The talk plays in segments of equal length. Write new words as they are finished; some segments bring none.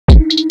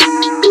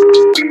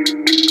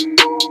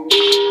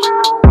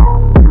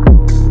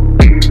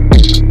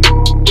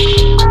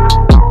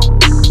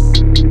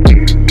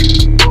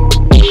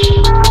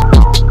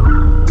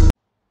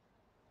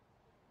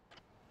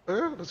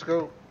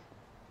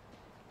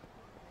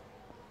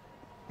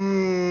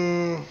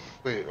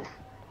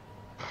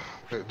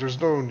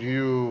There's no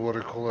new, what do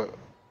you call it?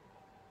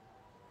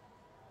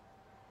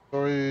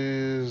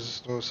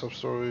 Stories, no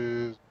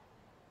sub-stories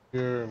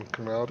here in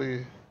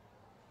Canality.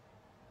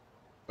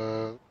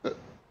 I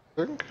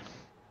think.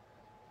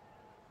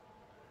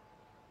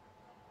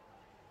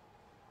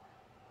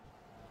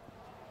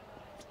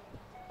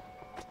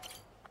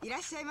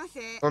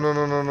 No, no,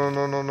 no, no, no,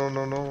 no, no, no,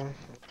 no, no.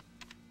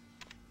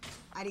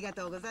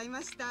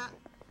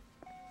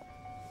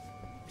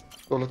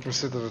 So let me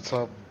sit at the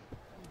top.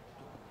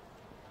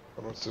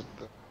 I don't sit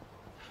there.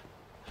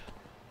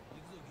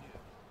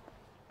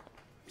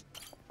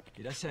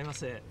 いらっしゃいま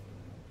せ。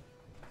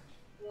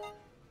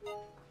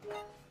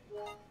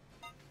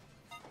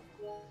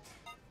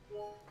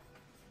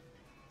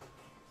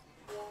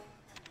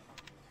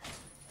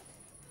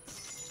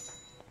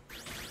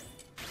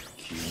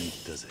気に入っ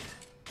たぜ。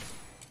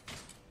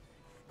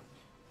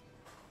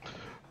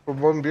 For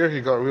one beer,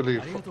 he got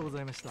really, ありがとうご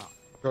ざいました。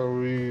 got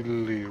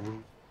really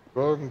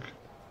drunk.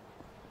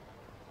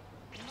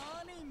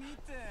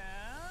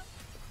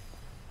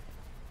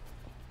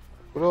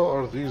 What all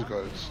are these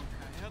guys?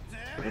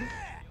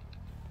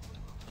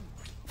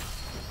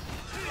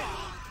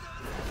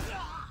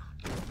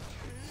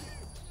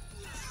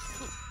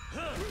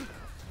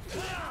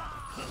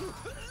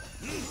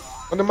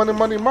 Money, money,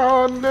 money,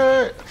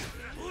 money!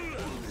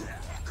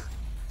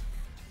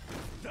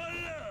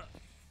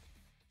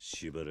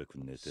 しばらく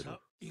寝て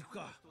ろ。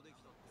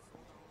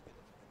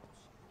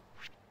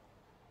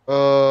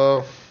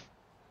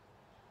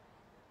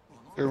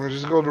 Can we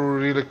just go to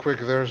really quick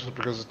there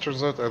because it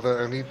turns out that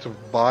I need to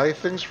buy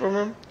things from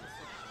him.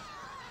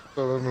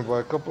 So let me buy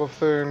a couple of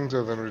things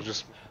and then we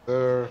just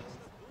there.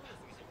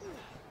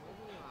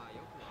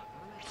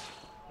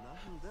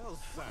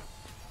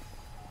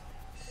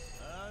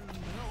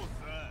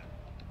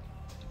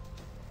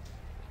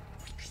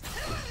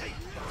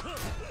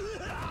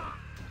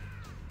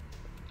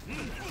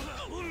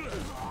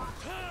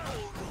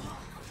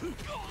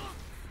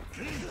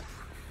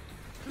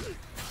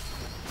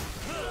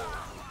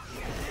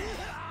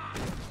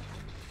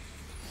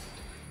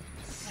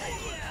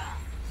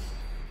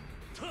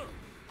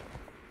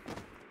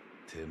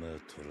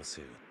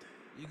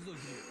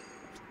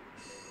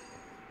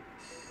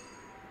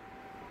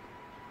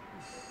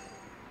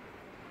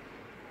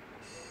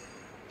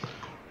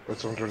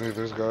 What's underneath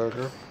this guy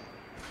again?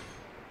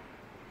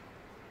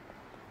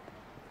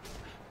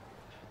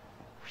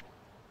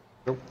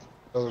 Nope.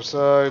 Other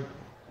side.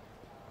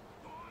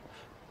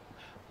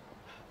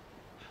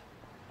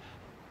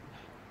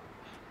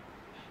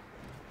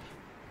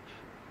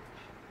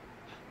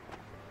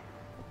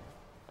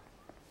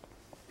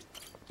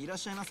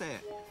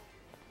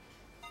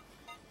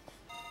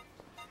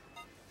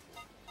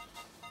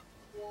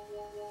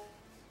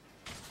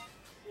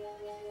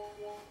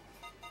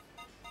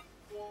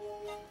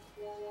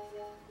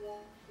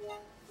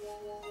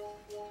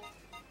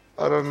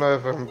 I don't know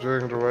if I'm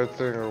doing the right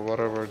thing or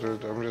whatever,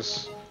 dude.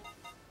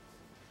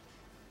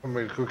 I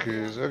made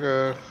cookies.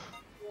 Okay.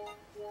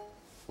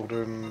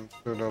 Golden,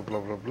 blah blah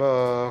blah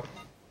blah.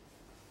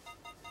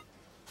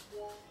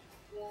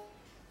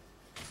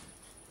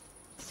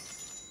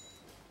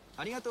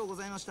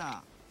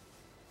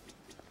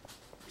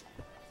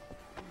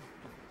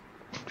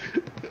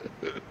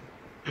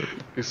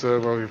 He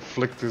said how he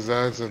flicked his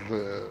eyes at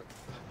the.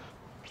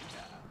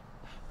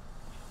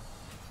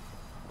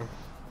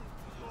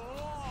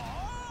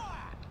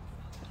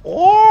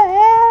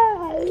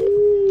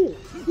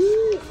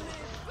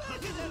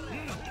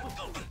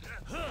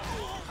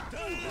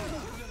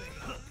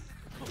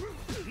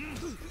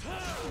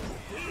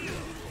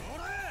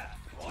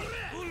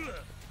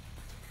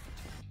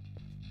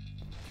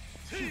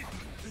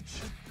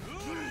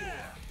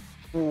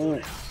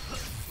 Ooh.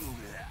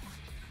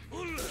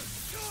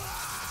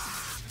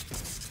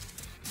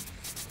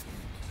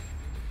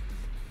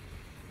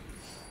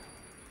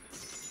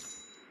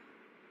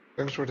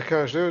 Thanks for the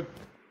cash, dude.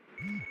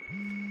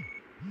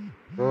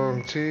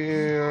 Wrong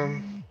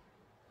team.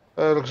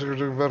 Looks like you're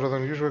doing better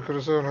than usual, could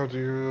have said.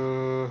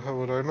 How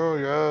would I know?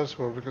 Yes,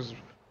 well, because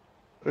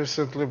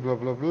recently, blah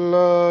blah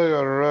blah,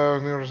 you're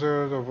around near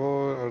the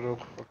avoid. I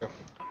don't. Okay.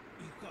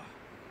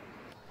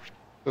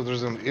 So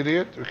there's an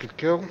idiot we could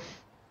kill.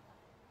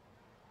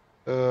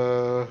 Hey,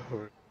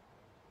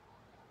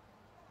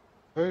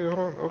 hold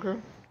on. Okay.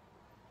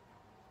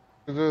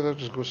 You do that.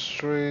 Just go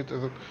straight.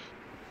 And then,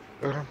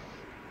 okay.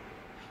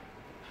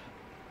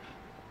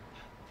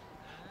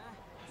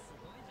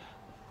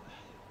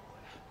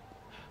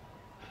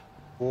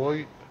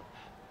 Boy.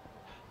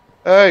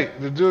 Hey,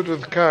 the dude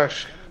with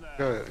cash.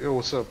 Yeah, yo,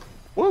 what's up?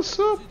 What's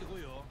up?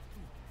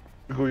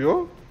 You go,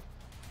 yo?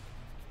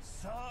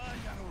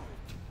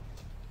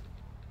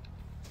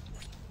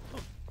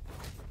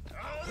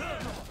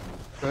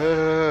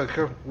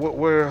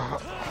 Where,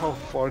 how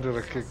far did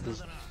I kick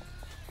this?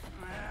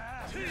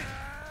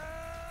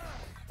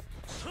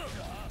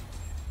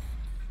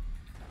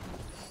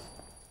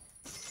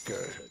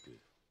 Okay.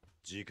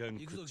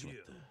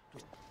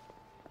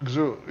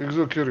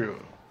 Yakuza Kiryu.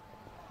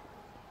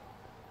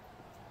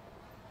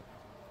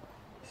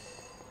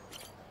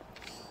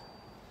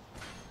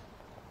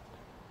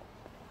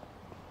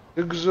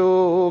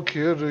 Yakuza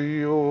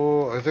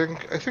Kiryu. I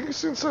think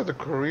it's inside the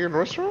Korean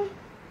restaurant.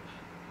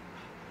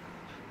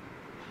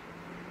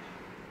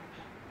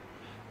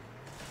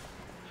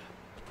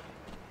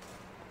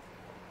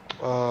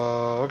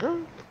 Okay.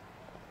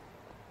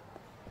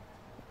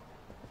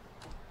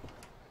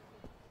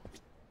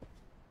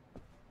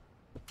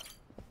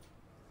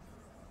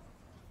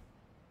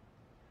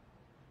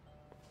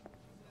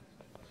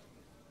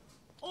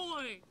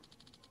 Oi!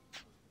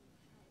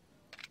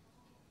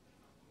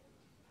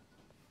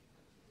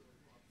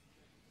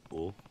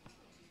 Oh.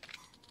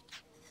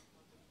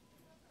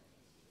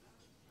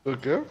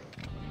 Okay.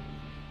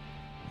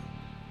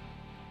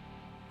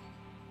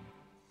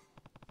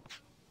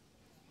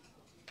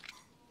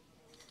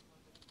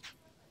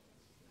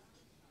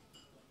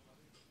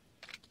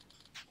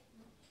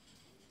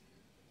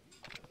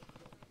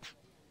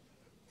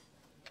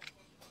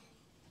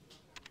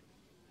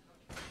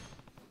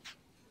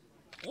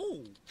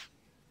 Oh!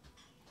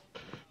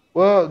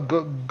 Well,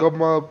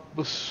 Gama,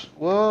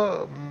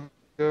 well,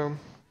 yeah.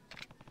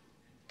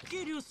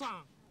 Kiryu-san!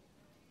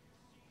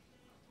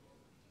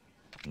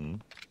 Hmm?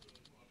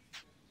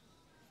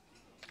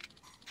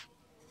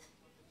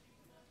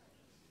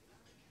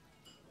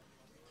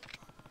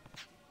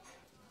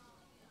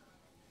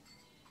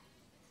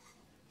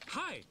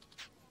 Hi!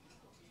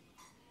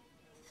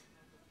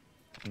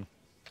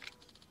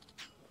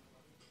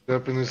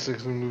 Japanese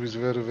sexy movies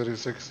very, very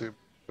sexy.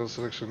 The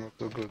selection not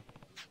so good.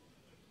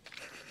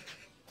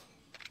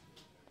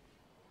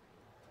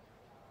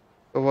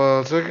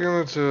 While taking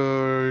it,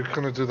 you're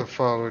gonna do the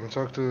following.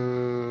 Talk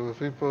to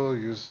people,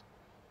 use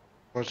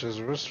much as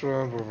a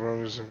restaurant, move around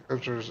using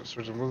enters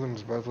certain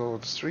rhythms, battle on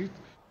the street.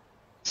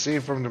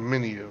 Save from the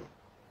menu.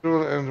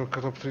 Duel end will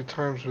cut up 3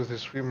 times with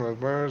his female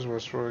admirers while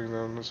throwing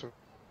down this.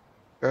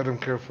 Guide him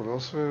carefully.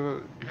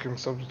 Also, you can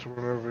substitute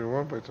whenever you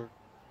want by talking.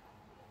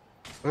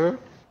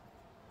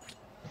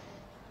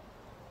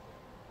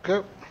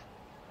 Okay.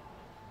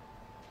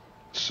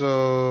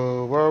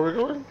 So, where are we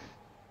going?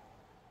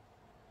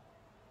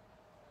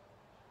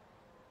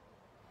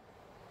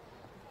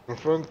 In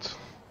front.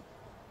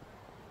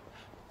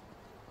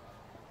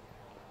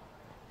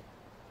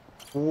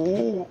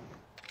 Ooh.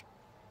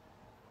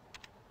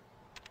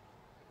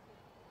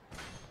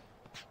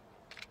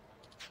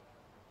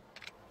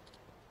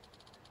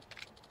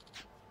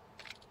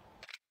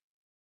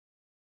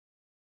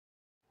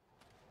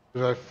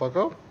 Did I fuck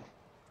up?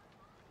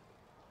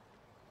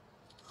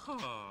 Huh.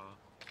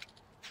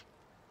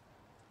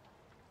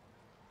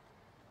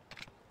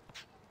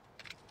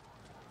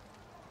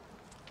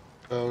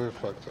 Oh, we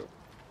fucked up.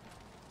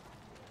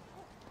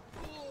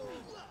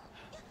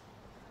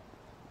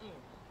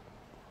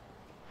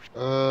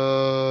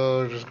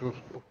 Just go.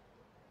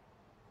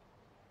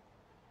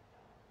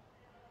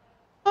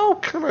 How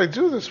can I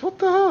do this? What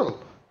the hell?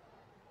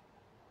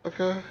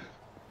 Okay.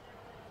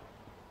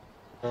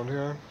 Down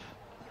here.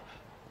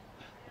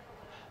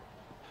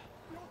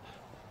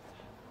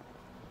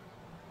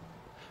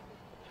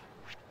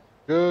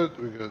 Good,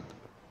 we good.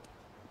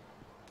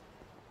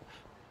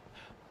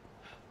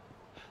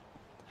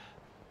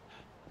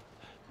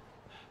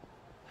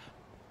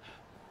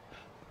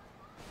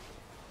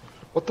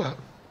 What the?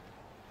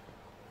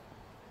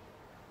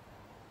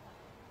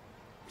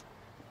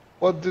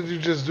 What did you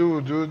just do,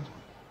 dude?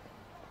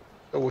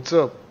 Oh, what's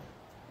up?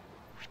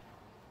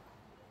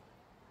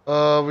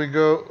 We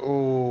go.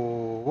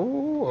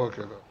 Oh,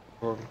 okay.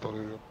 No.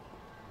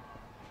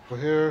 Go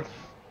here.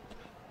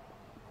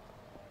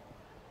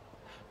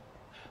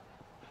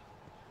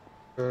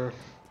 Here.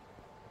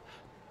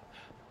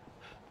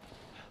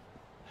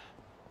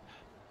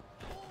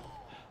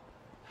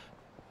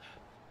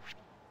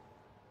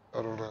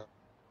 I don't know.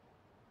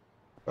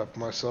 Wrap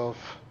myself.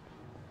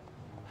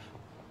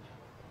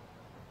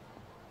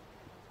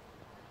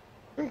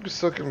 I think we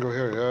still can go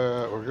here.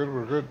 Yeah, we're good.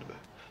 We're good.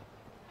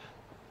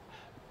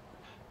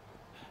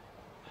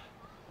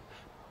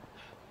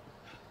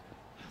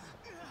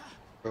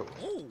 Go.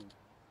 Oh!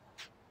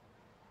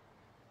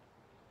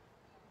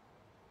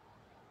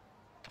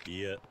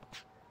 Yeah.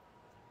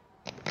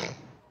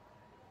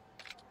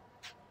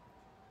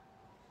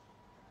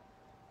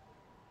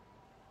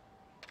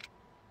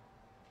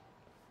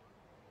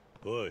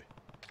 Oi.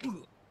 大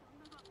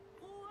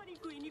アリ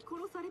クイに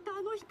殺された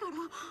あの日から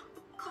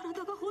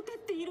体がほてっ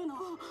ているの。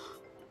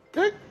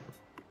Okay.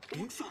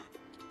 奥さん、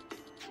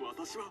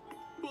私は。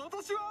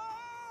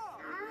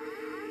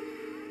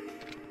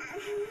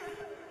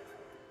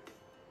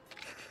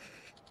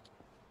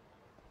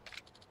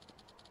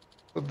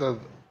What the?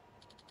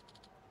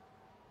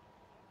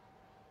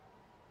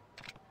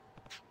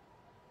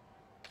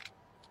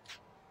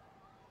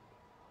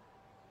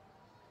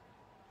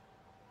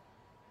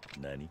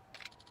 Nani?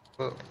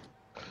 Uh,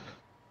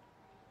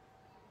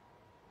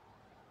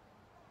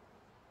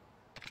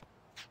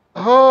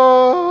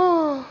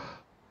 oh.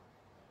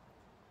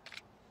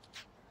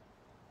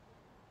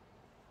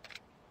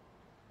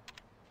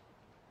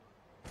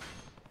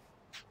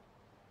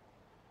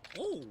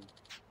 Oh!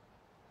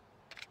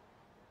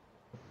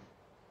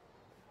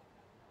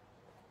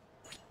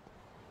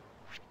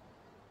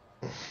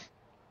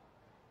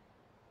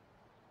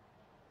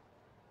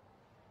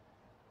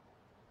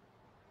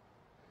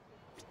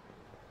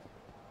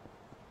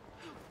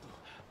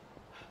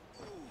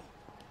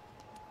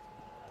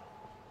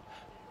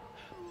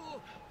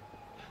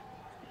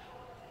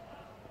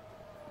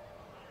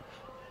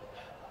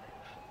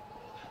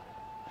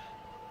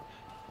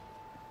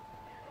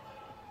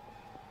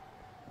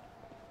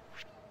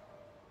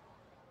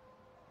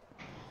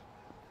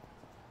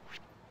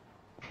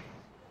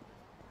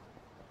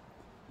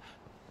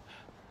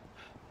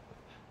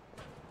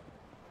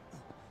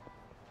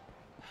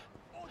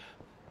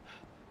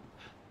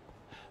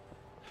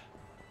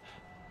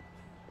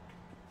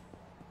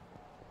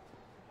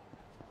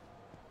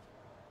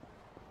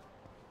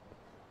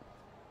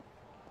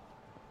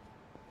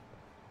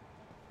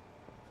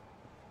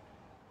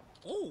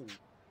 Oh.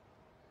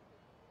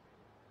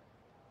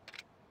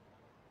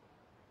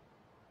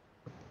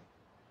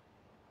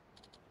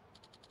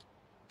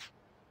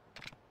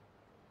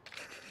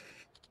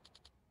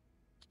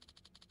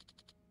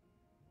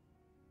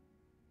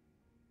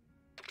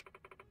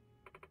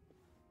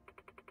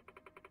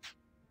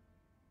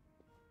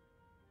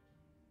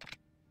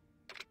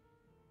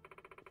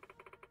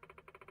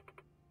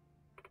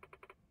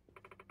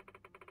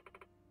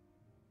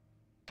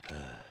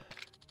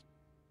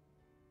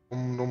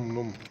 Nom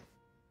nom.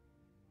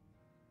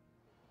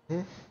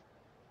 Hmm?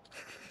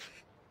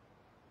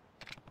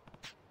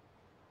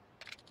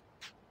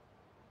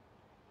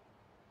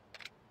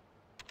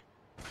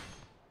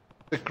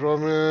 Thick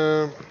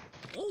ramen.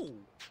 Oh.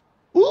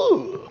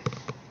 Ooh.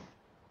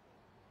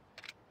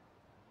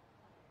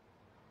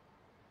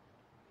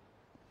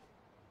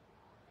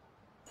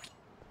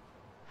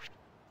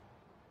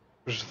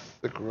 There's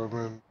thick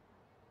ramen.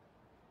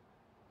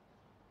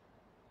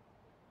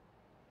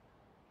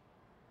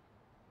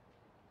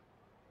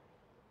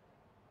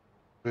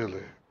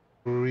 Really?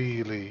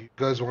 Really? You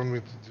guys want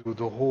me to do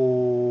the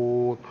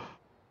whole...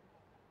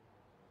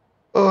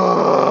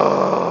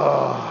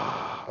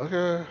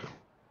 Okay.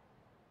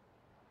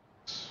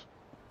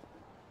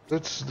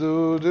 Let's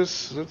do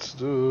this. Let's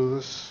do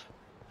this.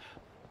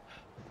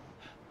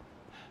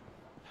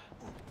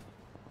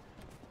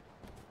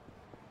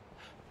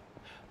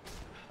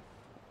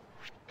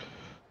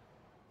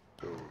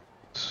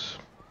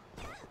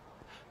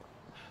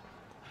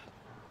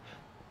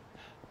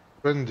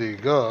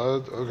 Trendy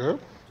God. Okay.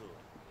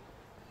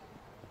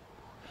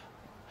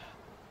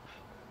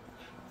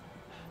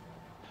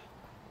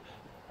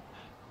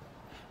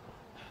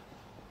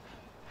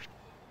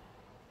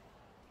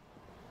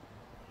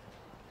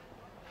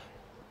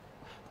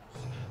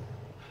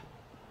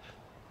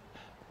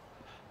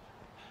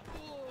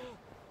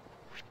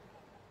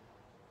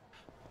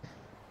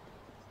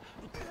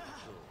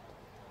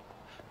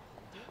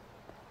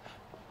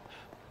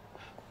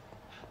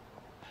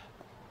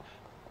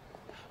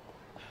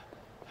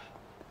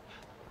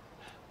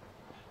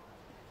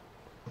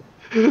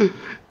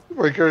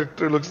 My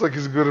character looks like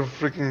he's gonna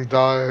freaking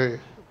die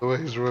the way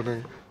he's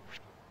running.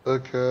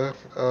 Okay,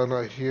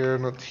 not here,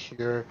 not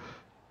here.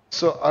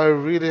 So I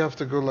really have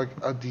to go like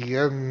at the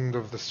end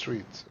of the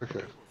street.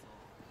 Okay.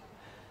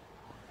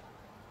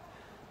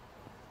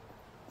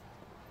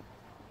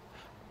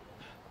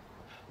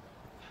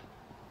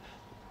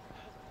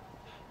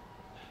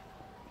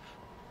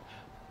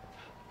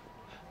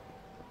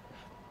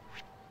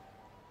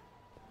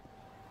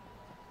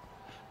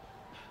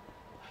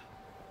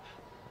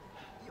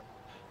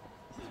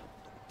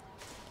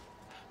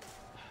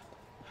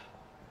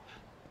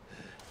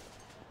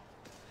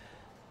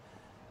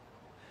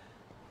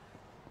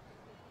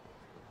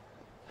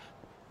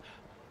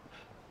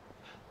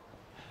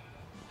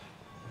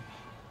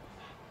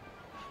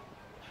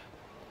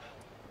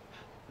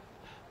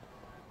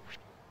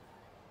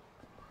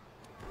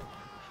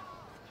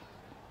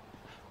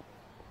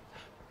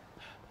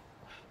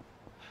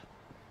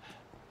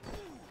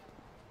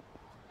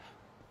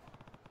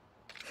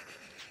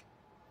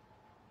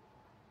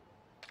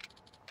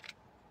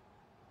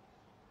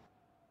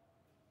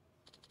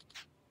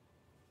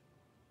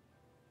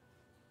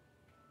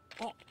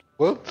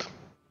 What?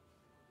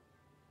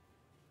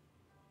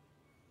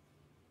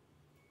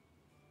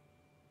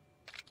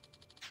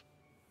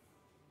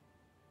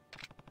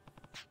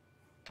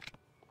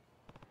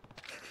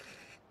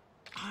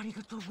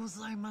 Arigatou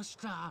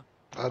gozaimashita.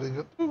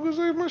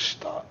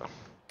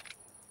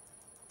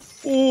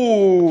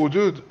 Oh,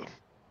 dude.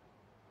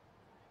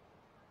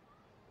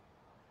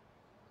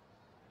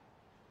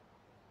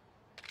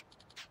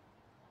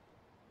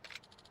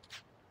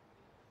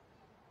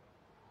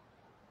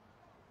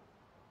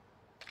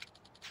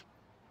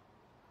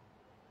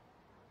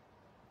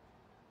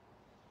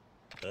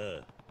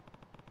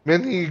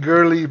 Many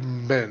girly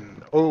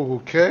men. Oh,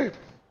 okay.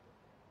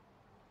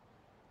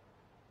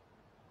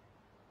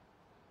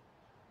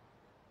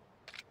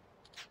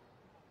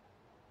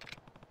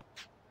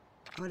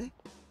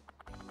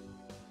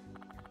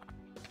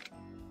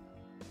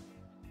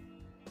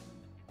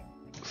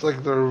 It's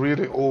like they're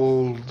really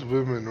old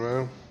women,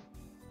 right?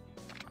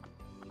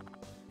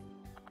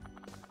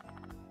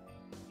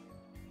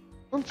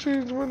 Don't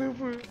change money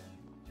for...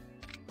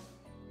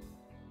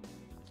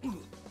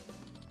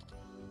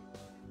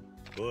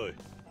 Boy.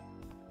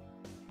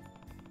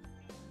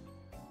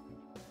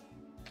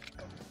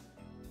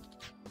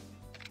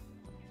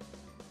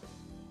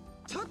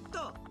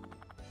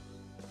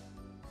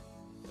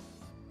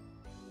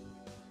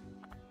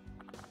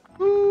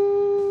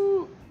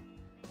 Ooh.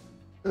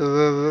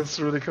 That's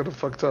really kind of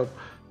fucked up.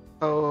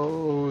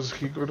 How is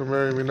he going to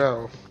marry me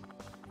now?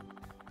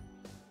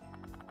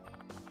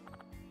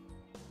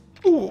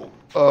 Ooh.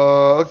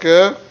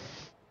 Okay.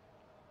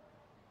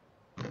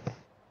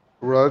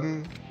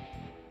 Run.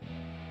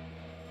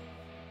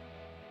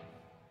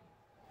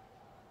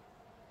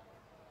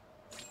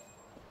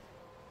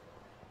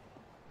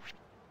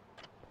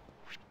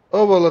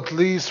 Oh well, at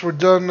least we're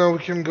done now. We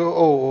can go.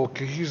 Oh,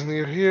 okay, he's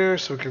near here,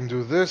 so we can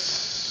do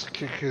this.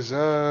 Kick his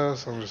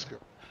ass. I'm just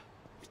going.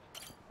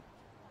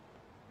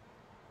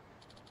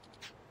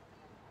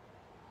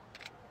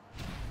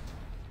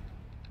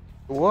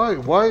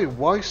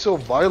 Why so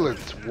violent?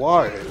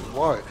 Why?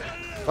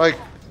 Like,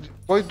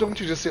 why don't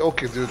you just say,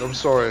 okay, dude, I'm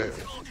sorry.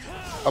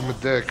 I'm a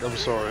dick. I'm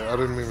sorry. I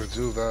didn't mean to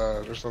do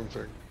that or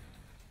something.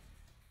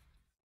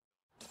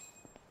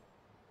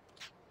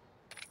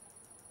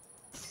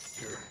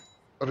 Here.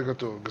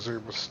 Arigato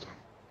gozaimashita.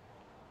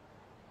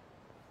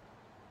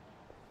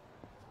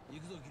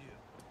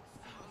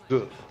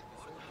 Duh.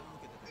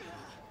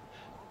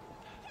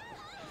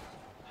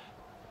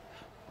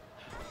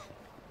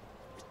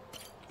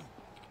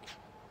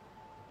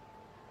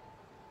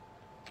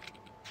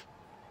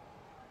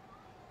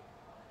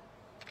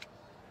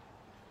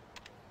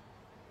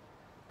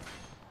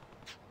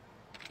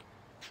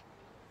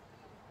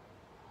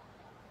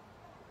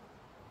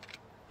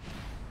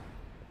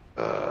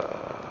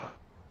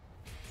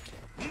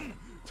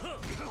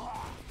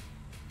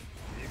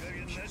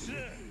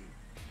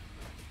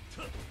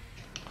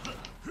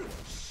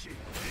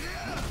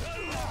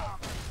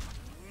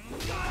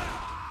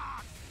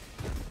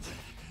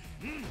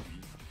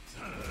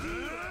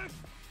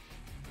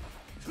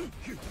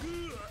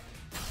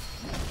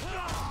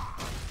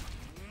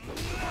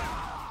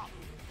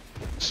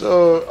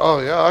 So, oh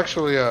yeah,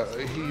 actually, yeah,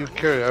 you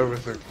carry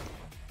everything.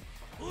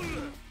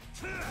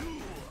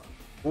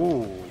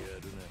 Ooh.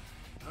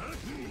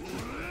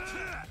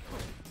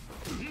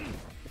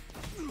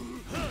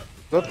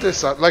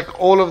 Date-san, like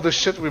all of the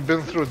shit we've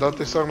been through,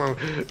 Date-san,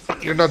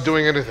 you're not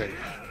doing anything.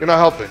 You're not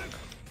helping.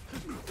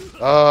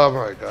 Oh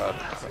my god.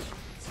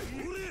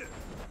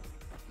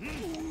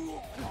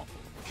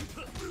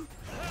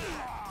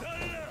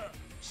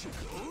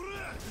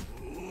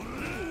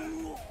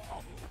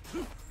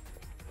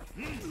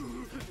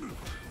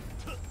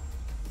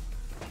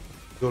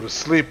 Go to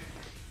sleep.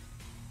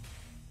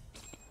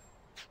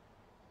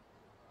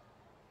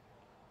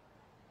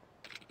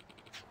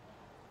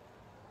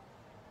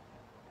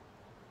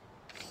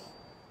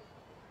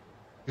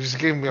 You just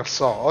gave me a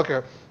saw.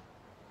 Okay.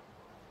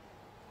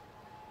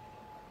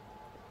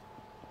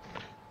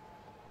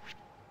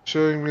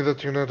 Showing me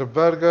that you're not a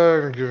bad guy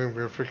and giving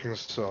me a freaking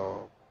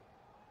saw.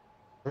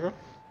 Okay.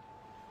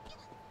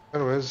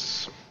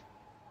 Anyways.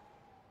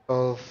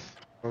 Health.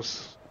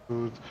 Most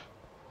food.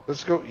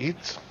 Let's go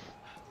eat.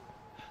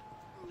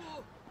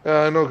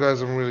 Yeah, I know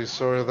guys, I'm really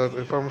sorry that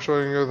if I'm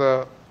showing you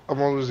that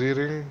I'm always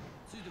eating.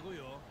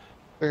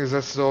 Thing is,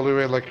 that's the only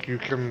way, like, you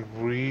can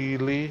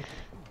really,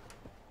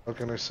 how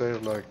can I say,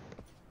 like,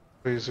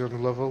 crazy on the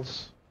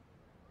levels.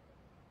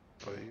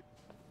 But,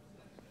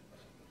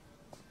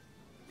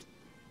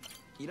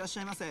 いらっし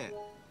ゃいませ。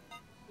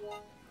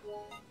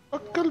oh,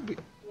 Kalbi.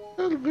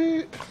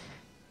 Kalbi.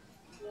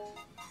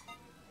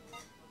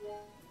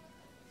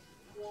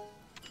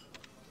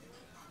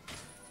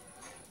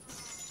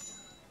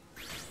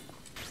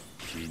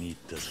 気に入っ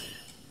たぜ。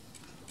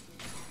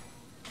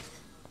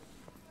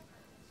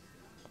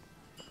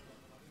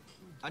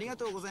ありが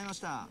とうございまし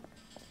た。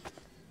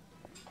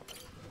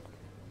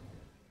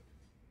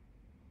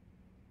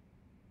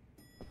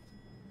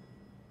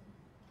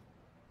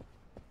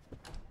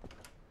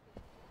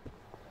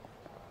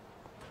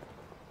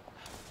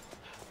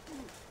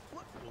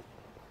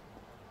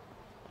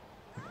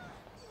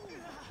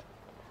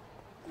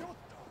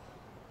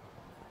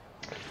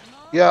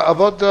Yeah,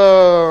 about the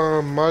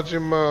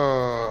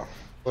Majima,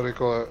 what do you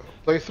call it,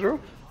 playthrough?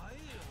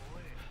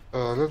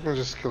 Let me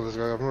just kill this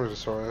guy, I'm really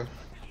sorry.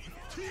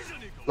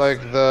 Like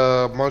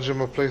the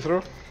Majima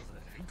playthrough?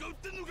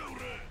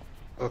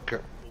 Okay.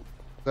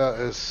 That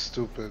is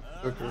stupid.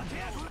 Okay.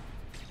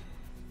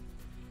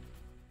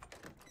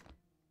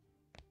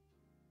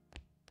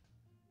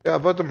 Yeah,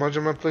 about the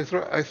Majima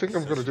playthrough, I think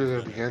I'm gonna do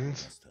that again.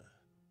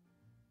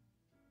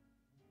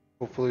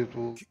 Hopefully it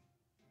will...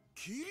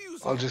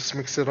 I'll just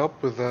mix it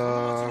up with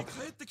the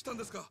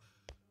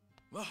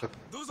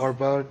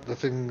barbell, the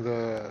thing,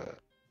 the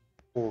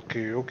whole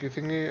karaoke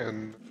thingy,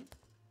 and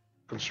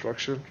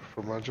construction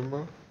for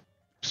Majima.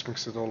 Just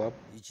mix it all up.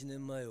 1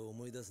年前を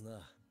思い出すな。あ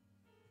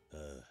あ。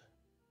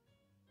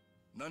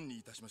何に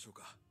いたしましょう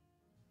か。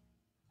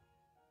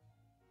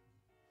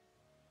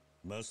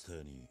マスタ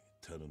ーに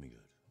頼みがあ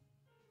る。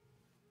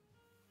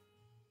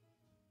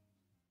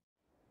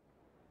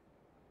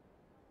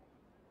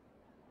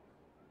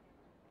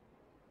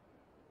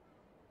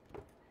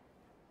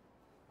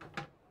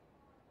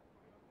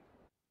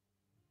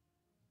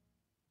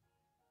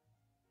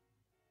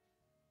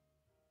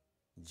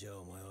じゃあ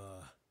お前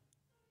は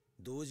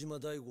堂島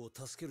大吾を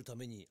助けるた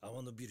めに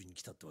天野ビルに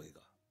来たってわけ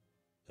か。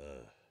あ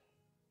あ。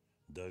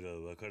だが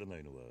分からな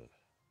いのは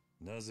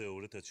なぜ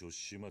俺たちを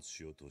始末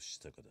しようと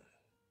したかだ。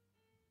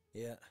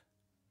いや、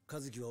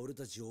和樹は俺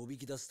たちをおび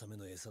き出すため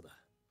の餌だ。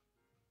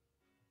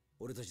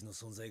俺たちの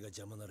存在が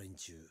邪魔な連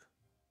中。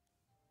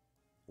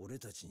俺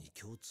たちに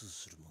共通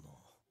するもの。は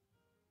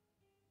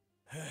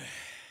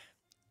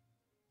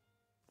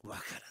あ、分か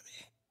らね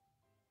え。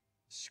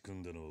仕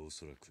組んだのはお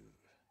そらく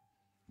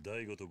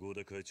大悟と合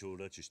田会長を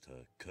拉致した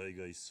海外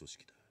組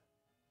織だ。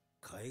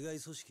海外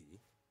組織？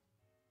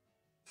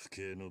府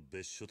警の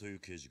別所という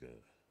刑事が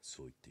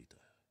そう言っていた。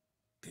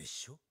別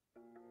所？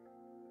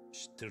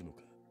知ってるのか？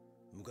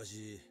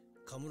昔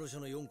カムロ署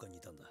の4課にい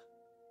たんだ。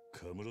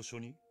カムロ署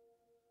に？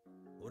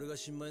俺が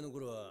新米の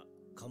頃は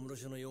カムロ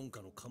署の4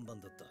課の看板だ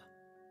った。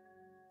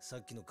さ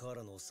っきの河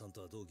原のおっさん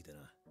とは同期でな。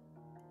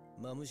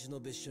マムシの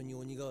別所に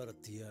鬼瓦っ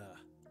ていや、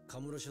カ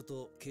ムロ署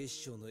と警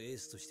視庁のエー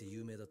スとして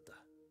有名だった。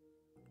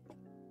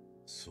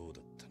そう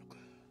だったのか。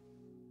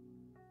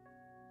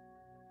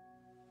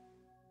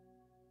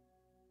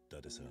伊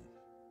達さん、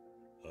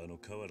あの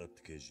河原っ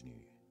て刑事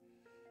に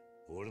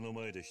俺の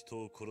前で人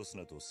を殺す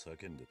なと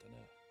叫んでた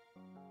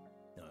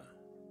な。ああ、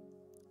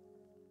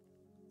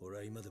俺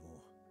は今で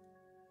も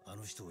あ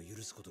の人を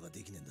許すことが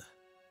できねえんだ。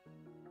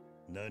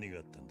何が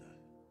あったんだ？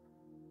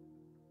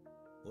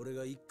俺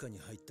が一課に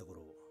入った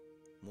頃、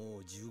も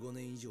う15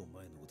年以上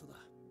前のことだ。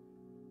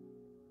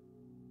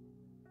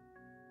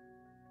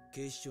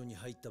警視庁に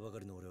入ったばか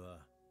りの俺は、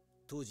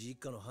当時一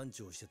課の班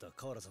長をしてた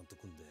河原さんと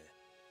組んで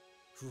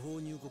不法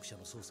入国者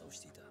の捜査をし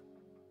ていた。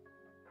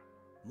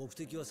目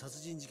的は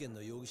殺人事件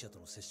の容疑者と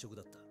の接触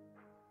だっ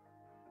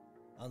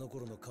た。あの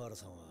頃の河原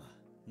さんは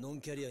ノン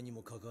キャリアに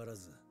もかかわら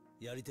ず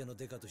やり手の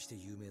デカとして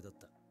有名だっ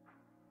た。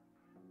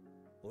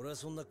俺は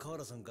そんな河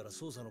原さんから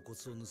捜査のコ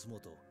ツを盗も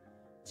うと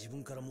自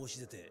分から申し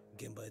出て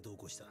現場へ同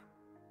行した。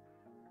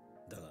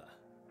だが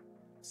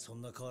そ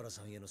んな河原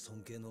さんへの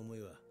尊敬の思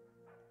いは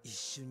一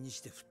瞬に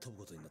して吹っ飛ぶ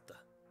ことになった。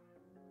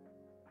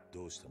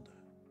どうしたんだ？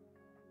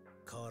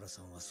河原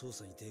さんは捜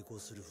査に抵抗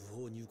する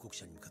不法入国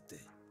者に向かって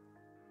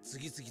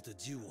次々と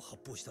銃を発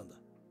砲したんだ。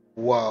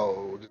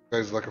Wow, this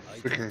guy's like a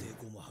相手の freaking. 抵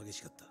抗も激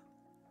しかっ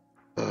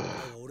た。だが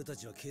俺た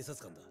ちは警察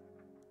官だ。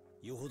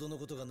よほどの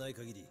ことがない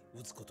限り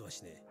撃つことは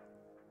しね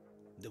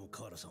え。でも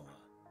河原さんは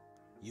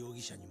容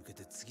疑者に向け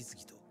て次々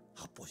と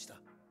発砲した。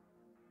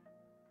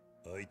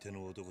相手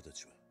の男た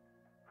ち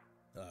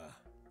は？ああ、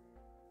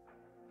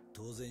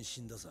当然死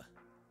んださ。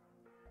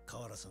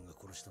河原さんが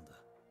殺したんだ。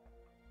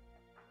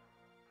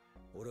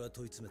俺は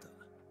問い詰めた。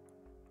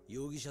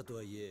容疑者と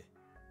はいえ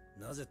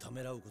なぜた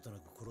めらうことな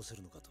く殺せ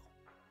るのかと。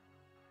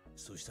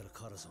そしたら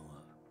河原さんは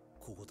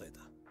こう答えた。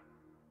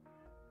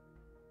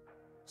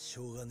し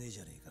ょうがねえじ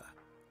ゃねえか、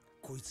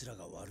こいつら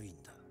が悪い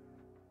んだっ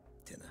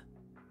てな。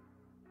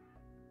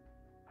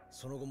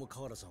その後も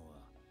河原さんは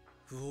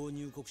不法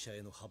入国者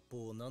への発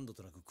砲を何度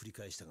となく繰り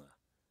返したが、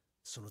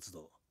その都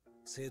度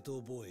正当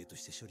防衛と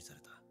して処理され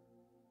た。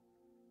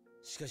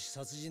しかし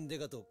殺人デ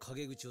カと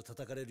陰口を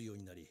叩かれるよう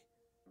になり、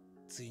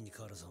ついに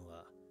河原さん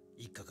は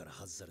一家から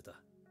外された。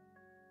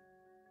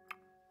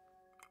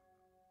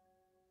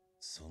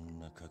そん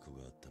な過去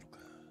があったのか。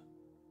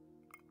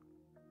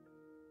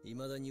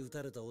未だに撃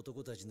たれた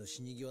男たちの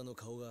死に際の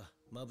顔が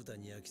まぶた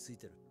に焼き付い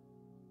てる。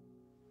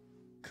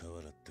河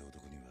原って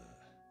男には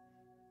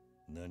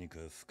何か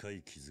深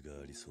い傷が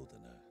ありそうだ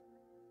な。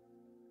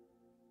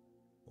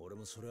俺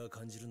もそれは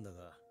感じるんだ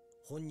が、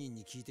本人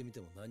に聞いてみて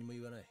も何も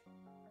言わない。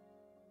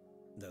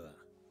だが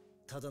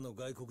ただの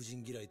外国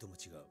人嫌いとも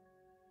違う。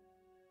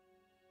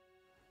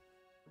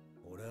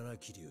俺はな、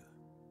桐生、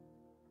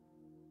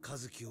和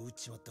樹を撃っ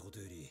ちまったこと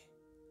より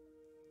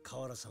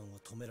河原さんを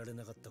止められ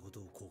なかったこと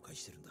を後悔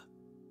してるんだ。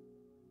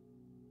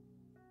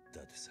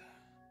だってさ、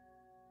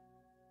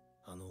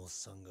あのおっ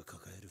さんが抱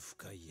える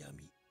深い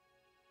闇、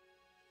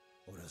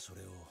俺はそ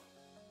れを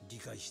理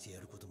解してや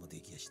ることもで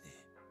きやしねえ。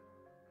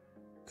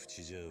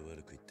口じゃ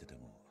悪く言ってて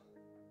も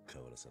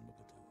河原さんの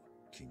こと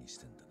を気にし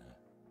てんだな。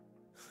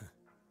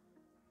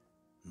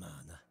まあ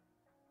な。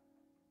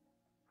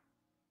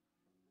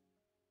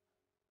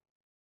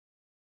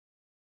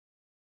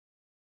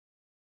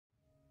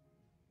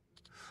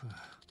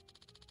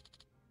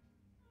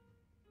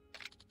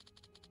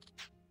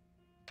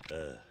あ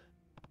あ、